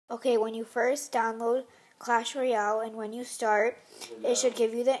Okay, when you first download Clash Royale and when you start, it should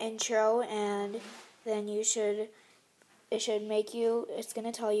give you the intro, and then it's going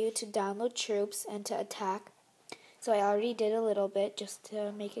to tell you to download troops and to attack. So I already did a little bit just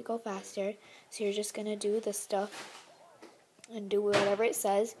to make it go faster. So you're just going to do this stuff and do whatever it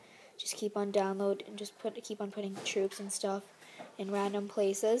says. Just keep on download and just keep on putting troops and stuff in random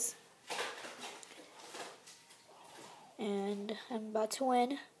places. And I'm about to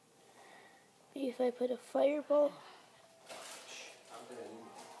win. Maybe if I put a fireball.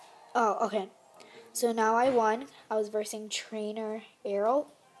 Oh, okay. So now I won. I was versing Trainer Arrow.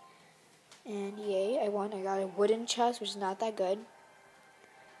 And yay, I won. I got a wooden chest, which is not that good.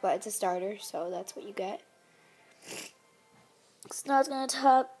 But it's a starter, so that's what you get. So now it's going to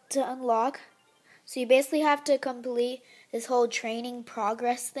tap to unlock. So you basically have to complete this whole training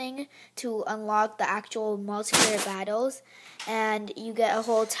progress thing to unlock the actual multiplayer battles, and you get a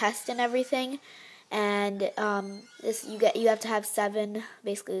whole test and everything. And you have to have 7.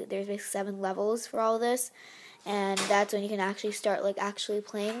 Basically, there's 7 levels for all of this, and that's when you can actually start actually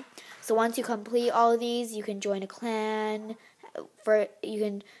playing. So once you complete all of these, you can join a clan. You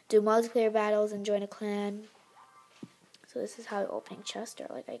can do multiplayer battles and join a clan. So this is how opening chests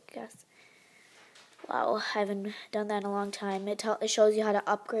are I guess. Wow, I haven't done that in a long time. It shows you how to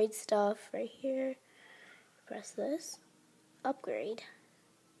upgrade stuff right here. Press this. Upgrade.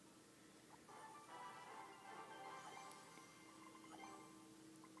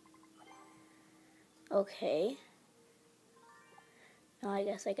 Okay. Now I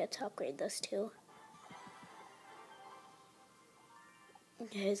guess I get to upgrade this too.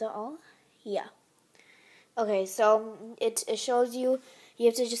 Okay, is that all? Yeah. Okay, so it shows you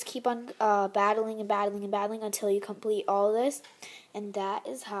have to just keep on battling and battling and battling until you complete all this. And that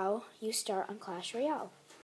is how you start on Clash Royale.